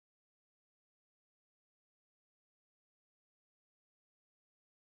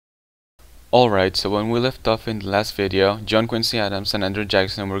Alright, so when we left off in the last video, John Quincy Adams and Andrew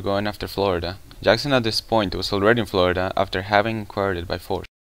Jackson were going after Florida. Jackson at this point was already in Florida after having acquired it by force.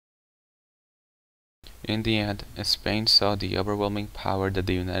 In the end, Spain saw the overwhelming power that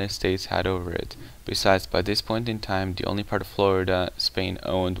the United States had over it. Besides, by this point in time, the only part of Florida Spain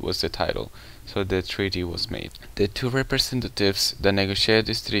owned was the title, so the treaty was made. The two representatives that negotiated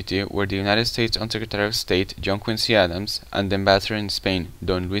this treaty were the United States Undersecretary of State, John Quincy Adams, and the ambassador in Spain,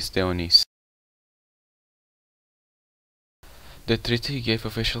 Don Luis de Onís. The treaty gave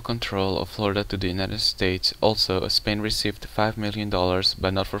official control of Florida to the United States. Also, Spain received $5 million,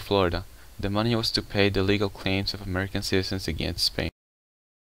 but not for Florida. The money was to pay the legal claims of American citizens against Spain.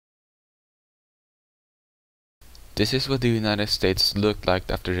 This is what the United States looked like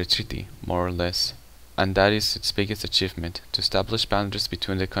after the treaty, more or less. And that is its biggest achievement, to establish boundaries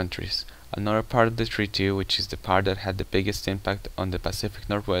between the countries. Another part of the treaty, which is the part that had the biggest impact on the Pacific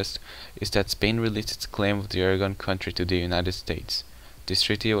Northwest, is that Spain released its claim of the Oregon country to the United States. This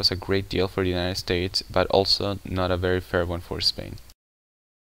treaty was a great deal for the United States, but also not a very fair one for Spain.